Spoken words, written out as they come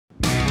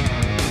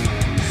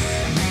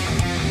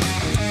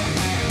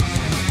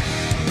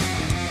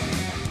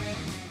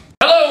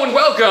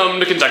Welcome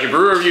to Kentucky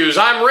Brew Reviews.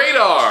 I'm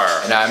Radar.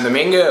 And I'm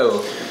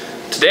Domingo.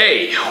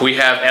 Today we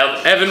have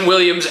Evan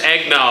Williams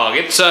Eggnog.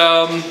 It's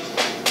a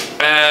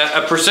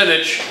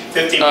percentage.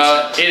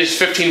 15%. It is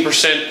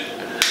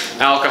 15%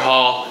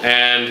 alcohol,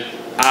 and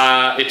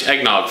it's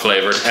eggnog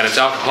flavored, and it's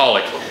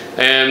alcoholic.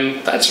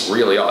 And that's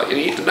really all you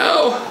need to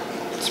know.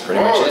 That's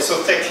pretty much it. It's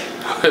so thick.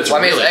 It's Well,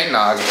 I mean, really it's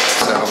eggnog,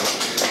 so...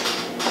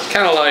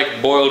 kind of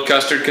like boiled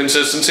custard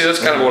consistency. That's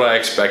kind of what I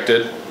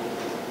expected.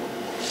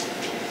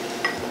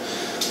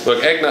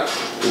 Look, eggnog.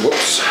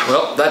 Whoops.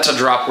 Well, that's a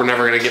drop we're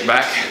never going to get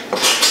back.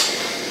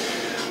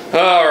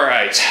 All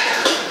right.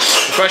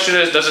 The question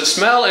is, does it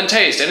smell and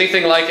taste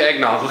anything like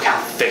eggnog? Look how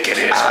thick it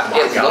is. Oh my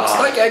it God. looks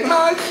like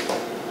eggnog.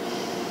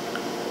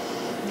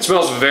 It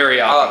smells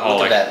very Oh,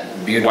 alcoholic. look at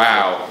that. Beautiful.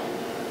 Wow.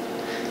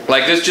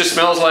 Like, this just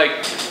smells like...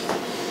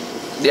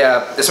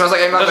 Yeah, it smells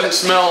like eggnog. Doesn't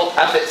smell...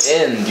 At the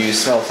end, you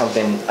smell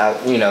something,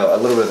 you know, a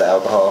little bit of the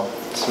alcohol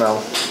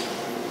smell.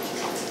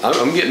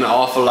 I'm getting an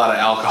awful lot of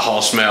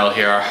alcohol smell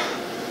here.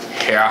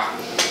 Yeah.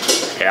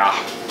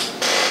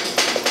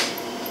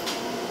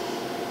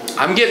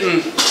 I'm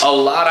getting a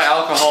lot of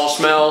alcohol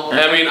smell. Mm-hmm.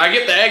 I mean, I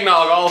get the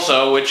eggnog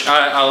also, which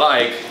I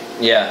like.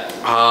 Yeah.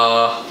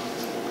 I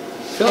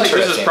feel like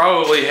this is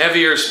probably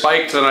heavier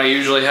spiked than I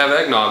usually have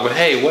eggnog, but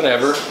hey,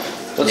 whatever.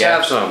 Let's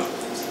have some.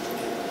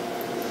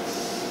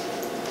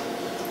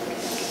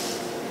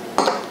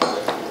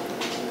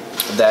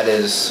 That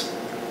is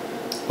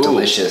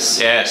delicious.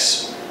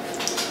 Yes.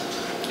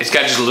 It's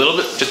got just a little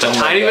bit, just a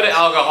tiny bit of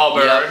alcohol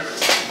burn. Yep.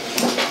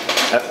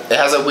 It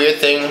has a weird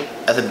thing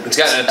at the. It's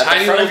got a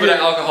tiny little bit of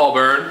alcohol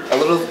burn. A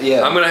little,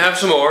 yeah. I'm gonna have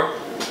some more.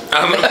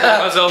 I'm gonna pour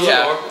myself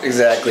some more.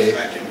 Exactly.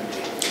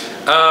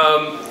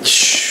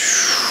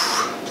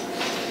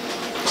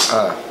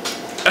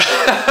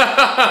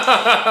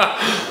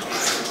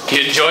 You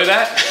enjoy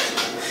that?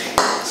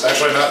 It's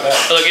actually not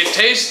bad. Look, it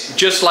tastes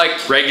just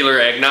like regular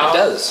eggnog. It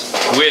does.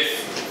 With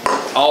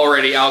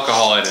already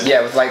alcohol in it.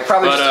 Yeah, with like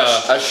probably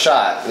just a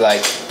shot,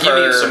 like. You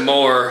need some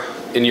more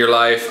in your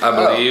life, I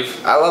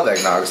believe. I love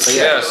eggnog, so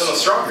yeah. Yes. A little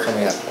stronger.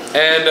 Coming up.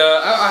 And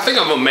I think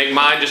I'm gonna make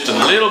mine just a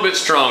little bit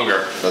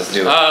stronger. Let's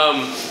do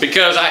it.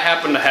 Because I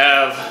happen to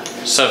have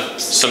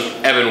some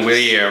Evan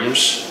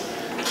Williams.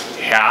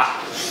 Yeah.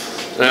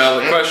 Now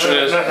the question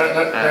is,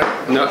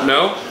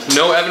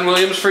 no Evan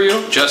Williams for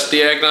you? Just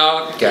the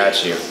eggnog?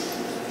 Got you.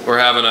 We're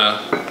having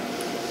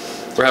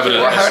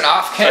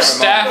off-camera a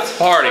staff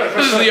party.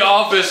 This is the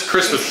office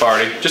Christmas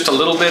party. Just a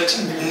little bit.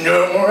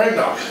 No more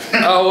eggnog.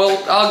 Oh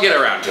well, I'll get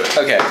around to it.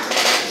 Okay.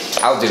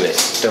 I'll do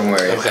it. Don't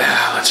worry. Okay,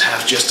 let's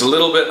have just a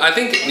little bit. I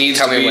think it needs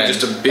to be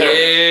just a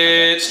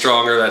bit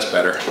stronger. That's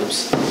better.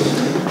 Oops.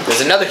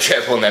 There's another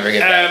trip we'll never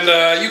get back.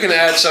 And you can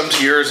add some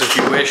to yours if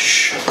you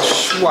wish.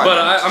 But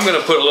I'm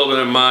gonna put a little bit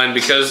in mine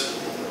because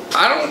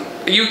I don't.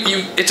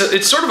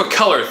 It's sort of a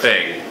color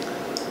thing.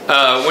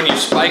 When you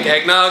spike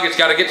eggnog, it's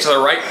got to get to the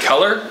right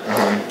color.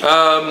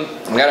 I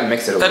gotta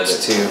mix it a little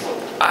bit too.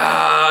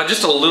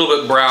 Just a little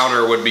bit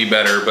browner would be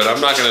better, but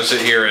I'm not gonna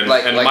sit here and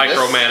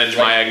micromanage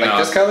my eggnog.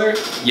 Like this color?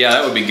 Yeah,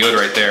 that would be good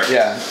right there.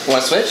 Yeah.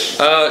 Want to switch?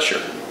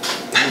 Sure.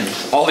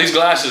 All these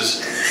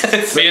glasses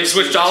being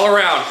switched all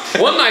around.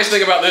 One nice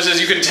thing about this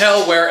is you can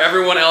tell where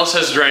everyone else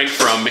has drank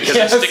from because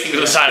it's sticking to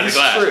the side of the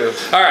glass. True.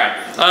 All right.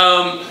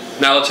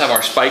 Now let's have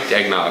our spiked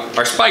eggnog.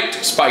 Our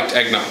spiked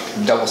eggnog.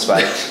 Double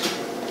spiked.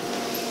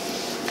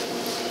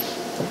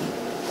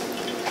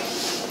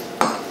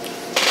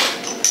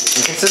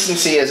 The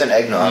consistency isn't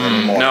eggnog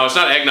anymore. No, it's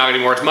not eggnog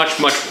anymore. It's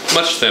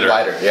much thinner.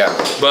 Lighter, yeah.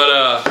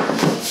 But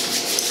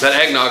that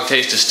eggnog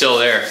taste is still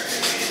there,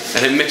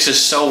 and it mixes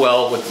so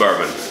well with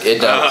bourbon. It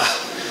does.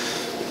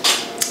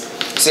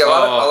 See, a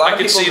lot of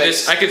people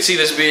I could see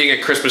this being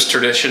a Christmas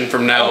tradition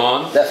from now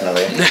on.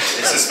 Definitely. Is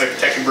this the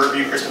Kentucky Brew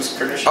Review Christmas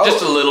tradition? Oh.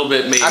 Just a little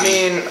bit, maybe. I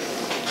mean,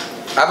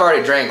 I've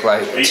already drank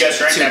like you guys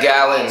drank 2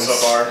 gallons so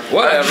far.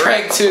 Whatever. I've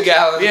drank 2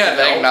 gallons of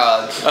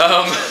eggnog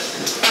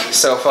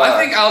so far. I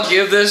think I'll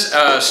give this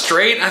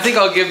straight. I think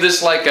I'll give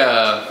this like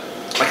a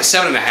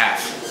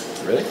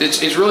 7.5. Really?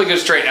 It's really good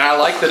straight, and I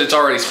like that it's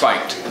already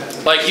spiked.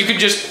 Like, you could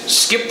just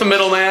skip the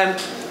middleman.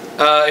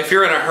 If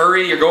you're in a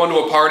hurry, you're going to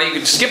a party, you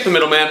can skip the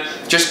middleman,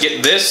 just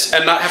get this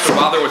and not have to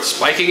bother with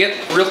spiking it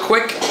real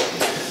quick.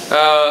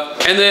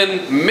 And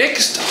then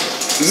mixed,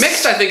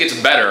 I think it's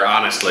better,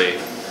 honestly.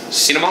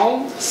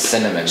 Cinnamon.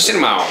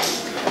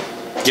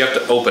 You have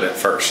to open it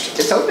first.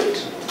 It's opened.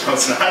 No,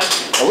 it's not.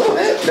 A little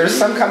bit. There's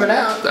some coming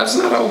out. That's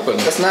not open.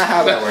 That's not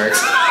how that works.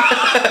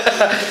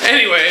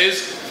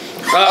 Anyways.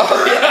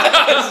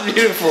 That's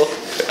beautiful.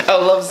 I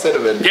love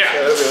cinnamon.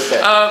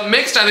 Yeah.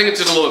 Mixed, I think it's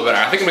just a little bit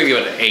better. I think I'm gonna give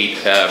it an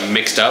 8.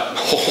 Mixed up.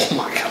 Oh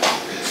my God.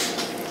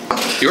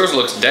 Yours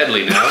looks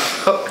deadly now.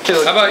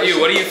 How about you?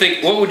 What do you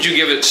think? What would you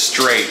give it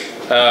straight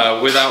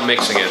without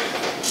mixing it?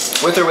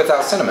 With or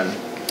without cinnamon?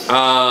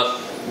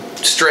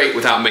 Straight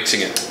without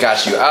mixing it.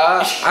 Got you.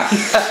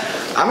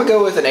 I'm gonna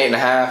go with an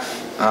 8.5.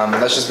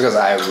 That's just because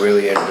I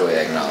really enjoy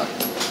eggnog.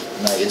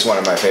 Like, it's one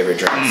of my favorite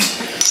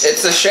drinks.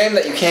 It's a shame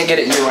that you can't get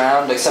it year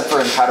round, except for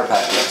in powder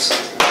packets.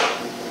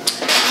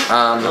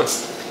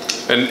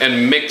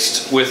 and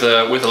mixed with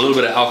a little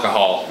bit of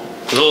alcohol,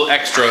 a little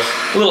extra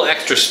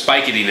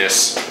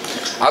spikiness.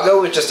 I'll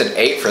go with just an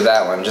 8 for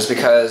that one, just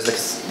because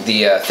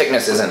the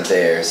thickness isn't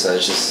there, so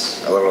it's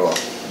just a little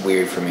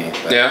weird for me.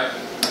 But, Yeah.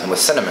 and with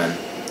cinnamon.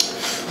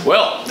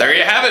 Well, there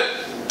you have it.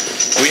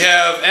 We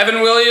have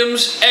Evan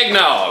Williams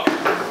Eggnog.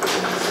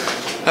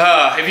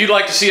 If you'd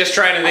like to see us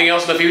try anything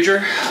else in the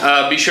future,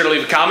 be sure to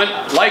leave a comment,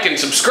 like, and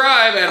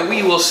subscribe, and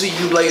we will see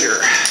you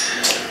later.